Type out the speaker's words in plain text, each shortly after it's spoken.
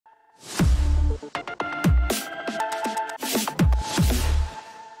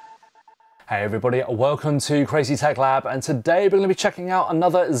Hey everybody, welcome to CrazyTechLab, and today we're going to be checking out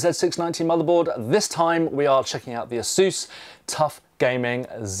another Z690 motherboard. This time we are checking out the ASUS TUF Gaming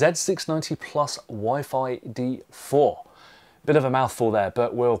Z690 Wi-Fi D4. Bit of a mouthful there,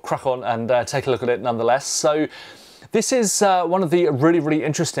 but we'll crack on and take a look at it nonetheless. So this is one of the really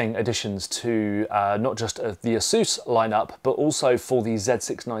interesting additions to not just the ASUS lineup, but also for the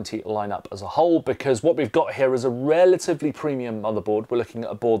Z690 lineup as a whole, because what we've got here is a relatively premium motherboard. We're looking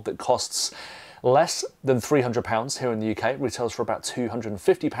at a board that costs less than £300 here in the UK. It retails for about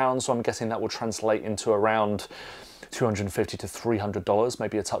 £250, so I'm guessing that will translate into around $250 to $300,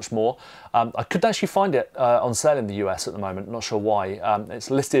 maybe a touch more. I couldn't actually find it on sale in the US at the moment, not sure why.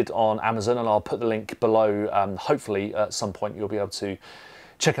 It's listed on Amazon, and I'll put the link below. Hopefully at some point you'll be able to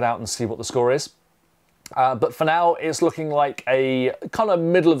check it out and see what the score is. But for now, it's looking like a kind of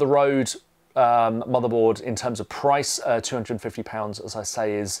middle of the road motherboard in terms of price. £250, as I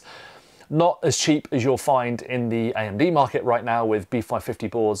say, is not as cheap as you'll find in the AMD market right now with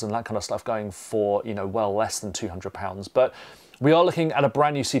B550 boards and that kind of stuff going for, you know, well less than £200. But we are looking at a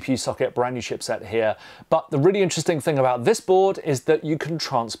brand new CPU socket, brand new chipset here. But the really interesting thing about this board is that you can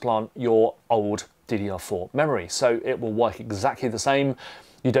transplant your old DDR4 memory. So it will work exactly the same.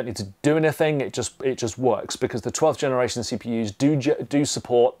 You don't need to do anything, it just works, because the 12th generation CPUs do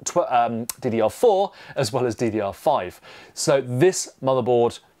support DDR4 as well as DDR5. So this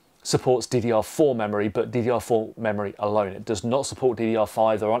motherboard supports DDR4 memory, but DDR4 memory alone. It does not support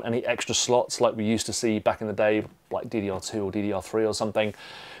DDR5. There aren't any extra slots like we used to see back in the day, like DDR2 or DDR3 or something.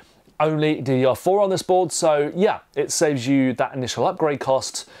 Only DDR4 on this board, so yeah, it saves you that initial upgrade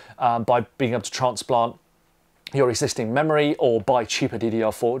cost by being able to transplant your existing memory or buy cheaper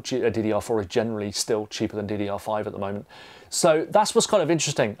DDR4. DDR4 is generally still cheaper than DDR5 at the moment. So that's what's kind of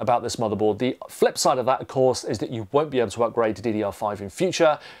interesting about this motherboard. The flip side of that, of course, is that you won't be able to upgrade to DDR5 in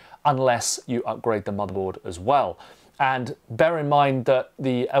future unless you upgrade the motherboard as well. And bear in mind that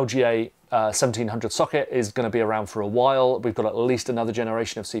the LGA 1700 socket is going to be around for a while. We've got at least another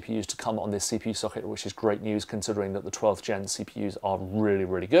generation of CPUs to come on this CPU socket, which is great news considering that the 12th gen CPUs are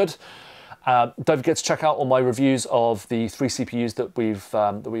really good. Don't forget to check out all my reviews of the 3 CPUs that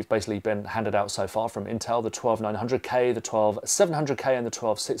we've basically been handed out so far from Intel, the 12900K, the 12700K and the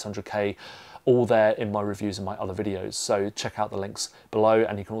 12600K, all there in my reviews and my other videos. So check out the links below,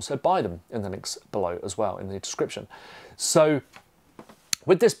 and you can also buy them in the links below as well in the description. So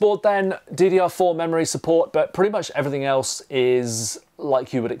with this board then, DDR4 memory support, but pretty much everything else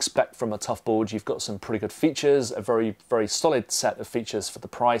like you would expect from a TUF board. You've got some pretty good features, a very solid set of features for the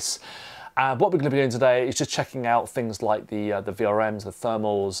price. What we're going to be doing today is just checking out things like the VRMs, the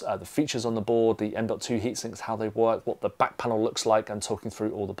thermals, the features on the board, the M.2 heatsinks, how they work, what the back panel looks like, and talking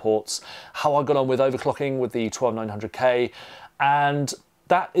through all the ports, how I got on with overclocking with the 12900K, and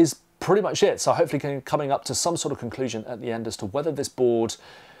that is pretty much it. So hopefully coming up to some sort of conclusion at the end as to whether this board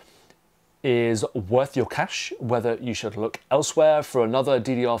is worth your cash, whether you should look elsewhere for another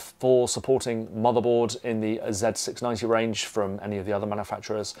DDR4 supporting motherboard in the Z690 range from any of the other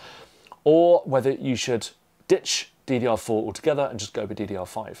manufacturers, or whether you should ditch DDR4 altogether and just go with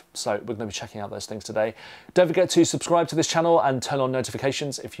DDR5. So we're going to be checking out those things today. Don't forget to subscribe to this channel and turn on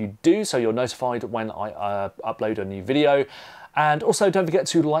notifications if you do, so you're notified when I upload a new video. And also don't forget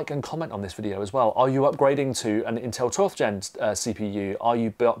to like and comment on this video as well. Are you upgrading to an Intel 12th gen CPU? Are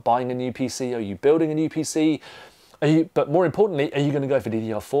you buying a new PC? Are you building a new PC? But more importantly, are you going to go for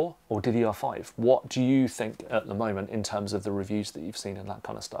DDR4 or DDR5? What do you think at the moment in terms of the reviews that you've seen and that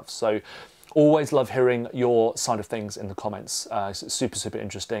kind of stuff? So always love hearing your side of things in the comments. It's super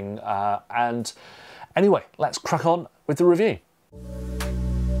interesting. And anyway, let's crack on with the review.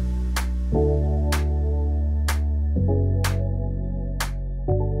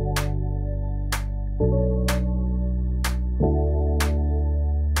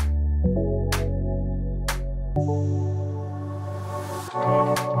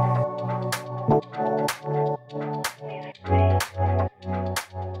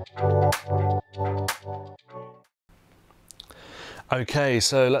 Okay,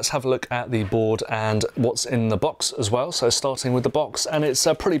 so let's have a look at the board and what's in the box as well. So starting with the box, and it's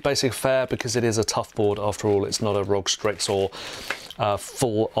a pretty basic fare because it is a TUF board after all. It's not a ROG Strix or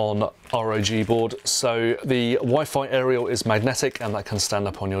full-on ROG board. So the Wi-Fi aerial is magnetic, and that can stand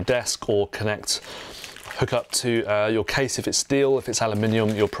up on your desk or hook up to your case. If it's steel, if it's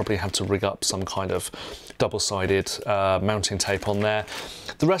aluminium, you'll probably have to rig up some kind of double-sided mounting tape on there.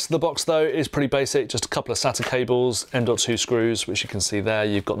 The rest of the box though is pretty basic, just a couple of SATA cables, M.2 screws, which you can see there.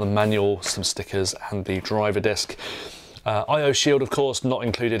 You've got the manual, some stickers, and the driver disc. I/O shield, of course, not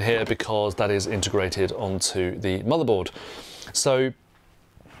included here because that is integrated onto the motherboard. So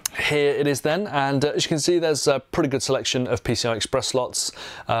here it is then, and as you can see, there's a pretty good selection of PCI Express slots.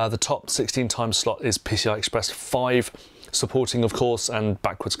 The top 16 times slot is PCI Express 5 supporting, of course, and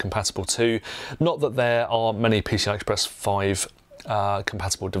backwards compatible too. Not that there are many PCI Express 5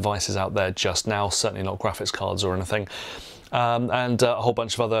 compatible devices out there just now, certainly not graphics cards or anything, and a whole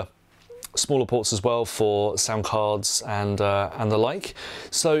bunch of other smaller ports as well for sound cards and the like.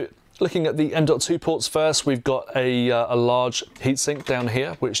 So looking at the M.2 ports first, we've got a large heatsink down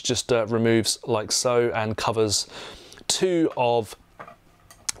here, which just removes like so and covers 2 of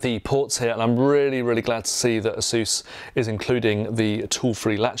the ports here, and I'm really glad to see that ASUS is including the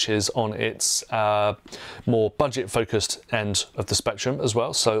tool-free latches on its more budget-focused end of the spectrum as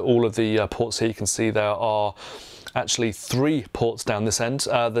well. So all of the ports here, you can see there are actually 3 ports down this end.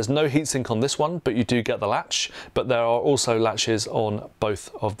 There's no heatsink on this one, but you do get the latch, but there are also latches on both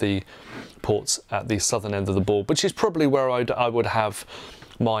of the ports at the southern end of the board, which is probably where I would have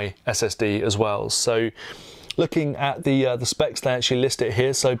my SSD as well. So looking at the specs, they actually list it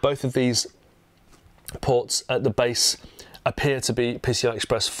here. So both of these ports at the base appear to be PCI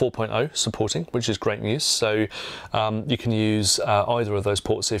Express 4.0 supporting, which is great news. So you can use either of those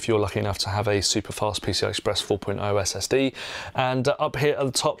ports if you're lucky enough to have a super fast PCI Express 4.0 SSD. And up here at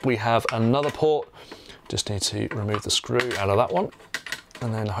the top, we have another port. Just need to remove the screw out of that one,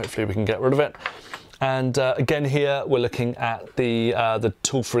 and then hopefully we can get rid of it. And again here, we're looking at the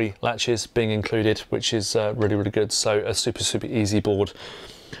tool-free latches being included, which is really good. So a super easy board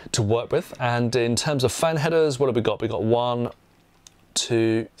to work with. And in terms of fan headers, what have we got? We've got 1,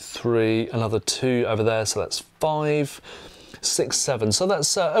 2, 3, another 2 over there. So that's 5, 6, 7. So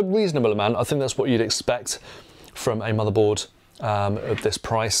that's a reasonable amount. I think that's what you'd expect from a motherboard of this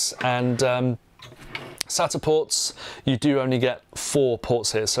price. And SATA ports, you do only get 4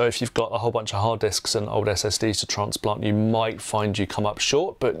 ports here. So if you've got a whole bunch of hard disks and old SSDs to transplant, you might find you come up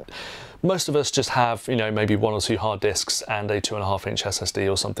short, but most of us just have, you know, maybe 1 or 2 hard disks and a 2.5-inch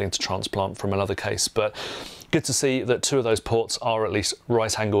SSD or something to transplant from another case. But good to see that 2 of those ports are at least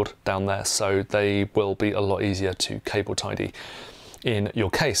right-angled down there, so they will be a lot easier to cable tidy in your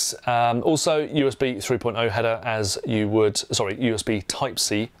case. Also USB 3.0 header, as you would, sorry, USB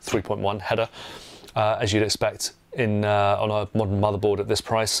Type-C 3.1 header, as you'd expect in on a modern motherboard at this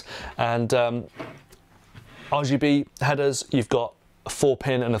price. And RGB headers, you've got a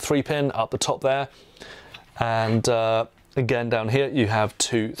 4-pin and a 3-pin up the top there, and again down here you have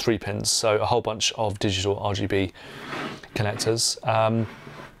 2 3-pins, so a whole bunch of digital RGB connectors.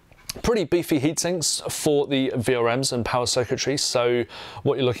 Pretty beefy heatsinks for the VRMs and power circuitry. So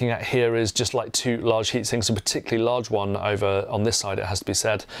what you're looking at here is just like 2 large heatsinks, a particularly large one over on this side, it has to be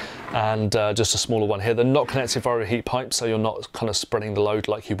said, and just a smaller one here. They're not connected via a heat pipe, so you're not kind of spreading the load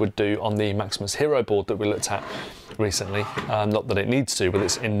like you would do on the Maximus Hero board that we looked at recently. Not that it needs to with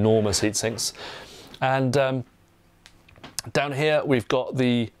its enormous heatsinks. And down here we've got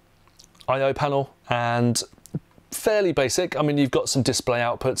the I/O panel, and fairly basic. I mean, you've got some display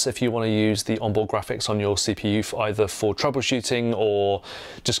outputs if you want to use the onboard graphics on your CPU for either for troubleshooting or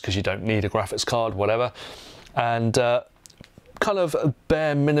just because you don't need a graphics card, whatever. And kind of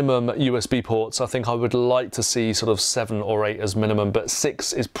bare minimum USB ports. I think I would like to see sort of 7 or 8 as minimum, but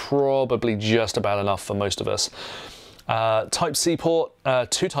 6 is probably just about enough for most of us. Type-C port,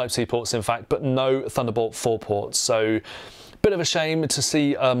 2 Type-C ports in fact, but no Thunderbolt 4 ports. So bit of a shame to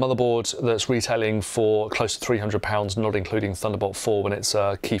see a motherboard that's retailing for close to £300, not including Thunderbolt 4 when it's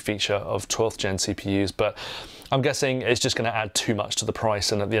a key feature of 12th gen CPUs, but I'm guessing it's just going to add too much to the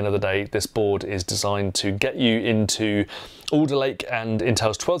price, and at the end of the day, this board is designed to get you into Alder Lake and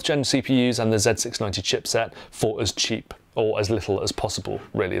Intel's 12th gen CPUs and the Z690 chipset for as cheap or as little as possible,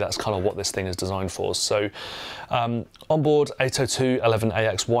 really. That's kind of what this thing is designed for. So onboard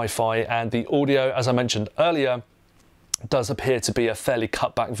 802.11ax Wi-Fi, and the audio, as I mentioned earlier, does appear to be a fairly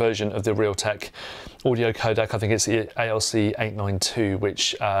cut back version of the Realtek audio codec. I think it's the ALC 892,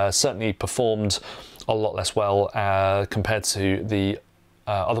 which certainly performed a lot less well compared to the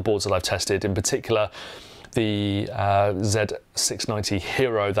other boards that I've tested, in particular the Z690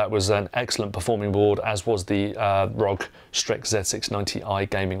 Hero. That was an excellent performing board, as was the ROG Strix Z690i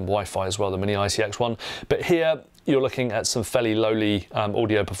gaming Wi-Fi as well, the mini ITX one. But here you're looking at some fairly lowly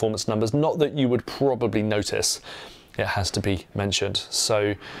audio performance numbers, not that you would probably notice. It has to be mentioned.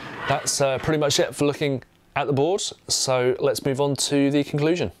 So that's pretty much it for looking at the board. So let's move on to the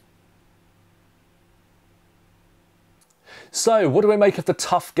conclusion. So what do we make of the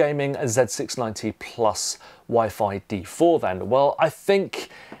TUF Gaming Z690 Wi-Fi D4 then? Well, I think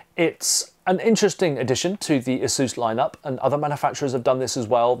it's an interesting addition to the ASUS lineup, and other manufacturers have done this as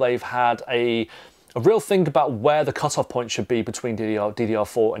well. They've had a a real think about where the cutoff point should be between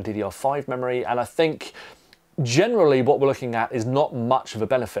DDR4 and DDR5 memory, and I think generally what we're looking at is not much of a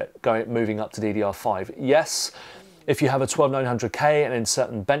benefit moving up to DDR5. Yes, if you have a 12900K and in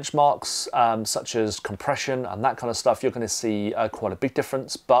certain benchmarks, such as compression and that kind of stuff, you're going to see quite a big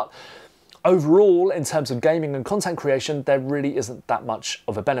difference. But overall, in terms of gaming and content creation, there really isn't that much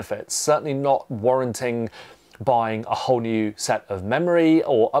of a benefit. Certainly not warranting buying a whole new set of memory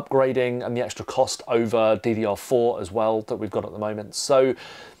or upgrading and the extra cost over DDR4 as well that we've got at the moment. So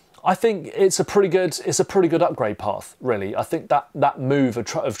I think it's a pretty good upgrade path, really. I think that move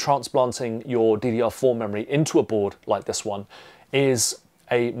of transplanting your DDR4 memory into a board like this one is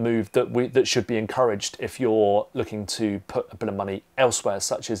a move that should be encouraged if you're looking to put a bit of money elsewhere,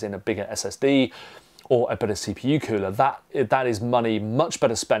 such as in a bigger SSD or a better CPU cooler. That is money much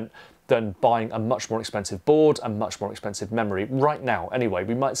better spent than buying a much more expensive board and much more expensive memory right now. Anyway,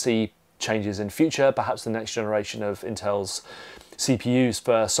 we might see changes in future. Perhaps the next generation of Intel's CPUs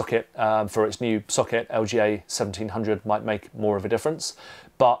for socket, for its new socket LGA 1700 might make more of a difference.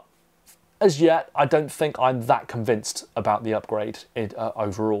 But as yet, I don't think I'm that convinced about the upgrade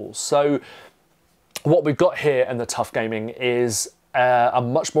overall. So what we've got here in the TUF Gaming is a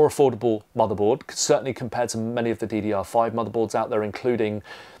much more affordable motherboard, certainly compared to many of the DDR5 motherboards out there, including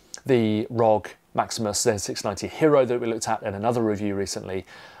the ROG Maximus Z690 Hero that we looked at in another review recently.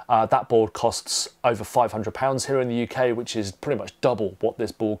 That board costs over £500 here in the UK, which is pretty much double what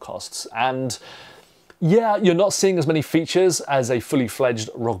this board costs. And yeah, you're not seeing as many features as a fully fledged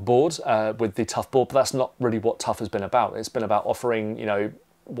ROG board with the TUF board, but that's not really what TUF has been about. It's been about offering, you know,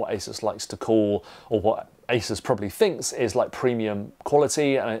 what ASUS likes to call, or what ASUS probably thinks is like premium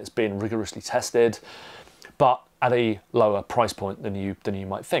quality, and it's been rigorously tested, but at a lower price point than you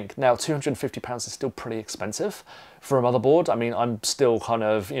might think. Now, £250 is still pretty expensive for a motherboard. I mean, I'm still kind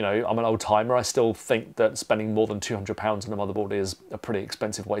of, you know, I'm an old timer. I still think that spending more than £200 on a motherboard is a pretty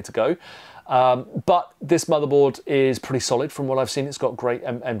expensive way to go. But this motherboard is pretty solid from what I've seen. It's got great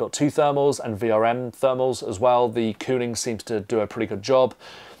M.2 thermals and VRM thermals as well. The cooling seems to do a pretty good job.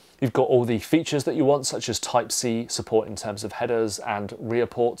 You've got all the features that you want, such as Type-C support in terms of headers and rear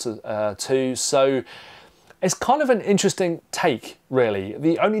ports too. So it's kind of an interesting take, really.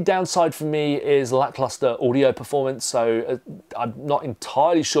 The only downside for me is lackluster audio performance. So I'm not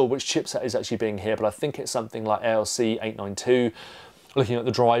entirely sure which chipset is actually being here, but I think it's something like ASUS 892. Looking at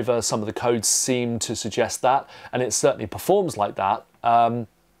the driver, some of the codes seem to suggest that, and it certainly performs like that,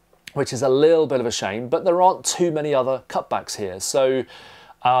 which is a little bit of a shame, but there aren't too many other cutbacks here. So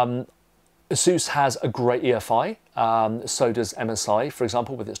ASUS has a great EFI, so does MSI, for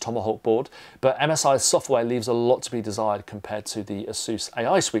example, with its Tomahawk board, but MSI's software leaves a lot to be desired compared to the ASUS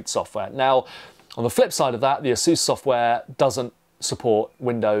AI Suite software. Now, on the flip side of that, the ASUS software doesn't support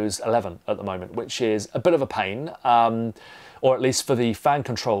Windows 11 at the moment, which is a bit of a pain, or at least for the fan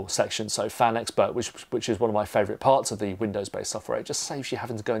control section, so Fan Expert, which is one of my favorite parts of the Windows-based software. It just saves you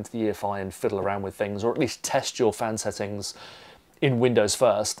having to go into the EFI and fiddle around with things, or at least test your fan settings in Windows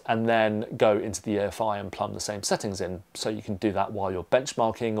first, and then go into the EFI and plumb the same settings in. So you can do that while you're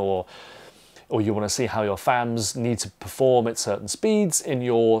benchmarking, or you want to see how your fans need to perform at certain speeds in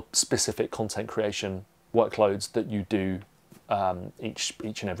your specific content creation workloads that you do each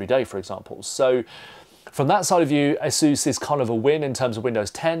and every day, for example. So from that side of view, ASUS is kind of a win in terms of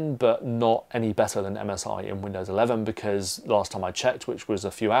Windows 10, but not any better than MSI in Windows 11, because last time I checked, which was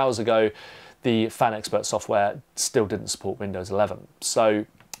a few hours ago, the Fan Expert software still didn't support Windows 11. So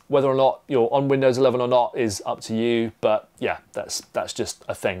whether or not you're on Windows 11 or not is up to you, but yeah, that's just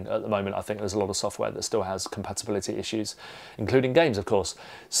a thing at the moment. I think there's a lot of software that still has compatibility issues, including games, of course.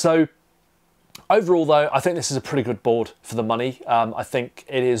 So overall, though, I think this is a pretty good board for the money. I think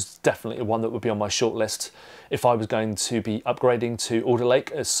it is definitely one that would be on my short list if I was going to be upgrading to Alder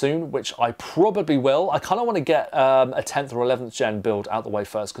Lake as soon, which I probably will. I kind of want to get a 10th or 11th gen build out the way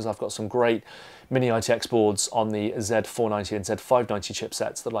first, because I've got some great mini ITX boards on the Z490 and Z590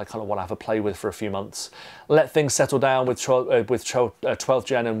 chipsets that I kind of want to have a play with for a few months. Let things settle down with 12th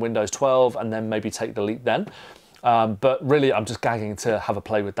gen and Windows 12, and then maybe take the leap then. But really, I'm just gagging to have a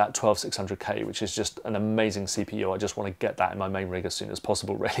play with that 12600K, which is just an amazing CPU. I just want to get that in my main rig as soon as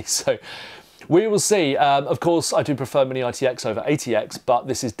possible, really. So we will see. Of course, I do prefer Mini ITX over ATX, but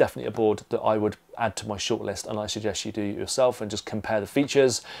this is definitely a board that I would add to my shortlist, and I suggest you do it yourself and just compare the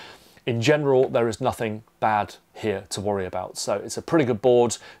features. In general, there is nothing bad here to worry about. So it's a pretty good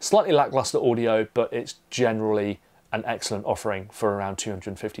board, slightly lackluster audio, but it's generally an excellent offering for around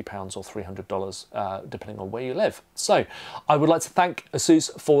 £250 or $300, depending on where you live. So I would like to thank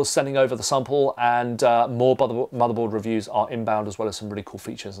ASUS for sending over the sample, and more motherboard reviews are inbound, as well as some really cool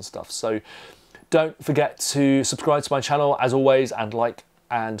features and stuff. So Don't forget to subscribe to my channel as always, and like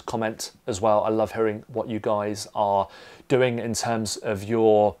and comment as well. I love hearing what you guys are doing in terms of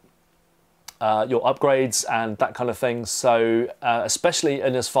your upgrades and that kind of thing. So especially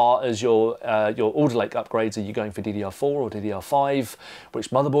in as far as your Alder Lake upgrades, are you going for DDR4 or DDR5?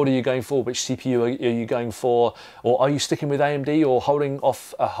 Which motherboard are you going for? Which CPU are you going for? Or are you sticking with AMD, or holding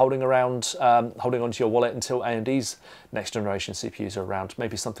onto your wallet until AMD's next generation CPUs are around?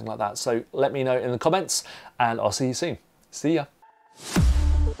 Maybe something like that. So let me know in the comments, and I'll see you soon. See ya.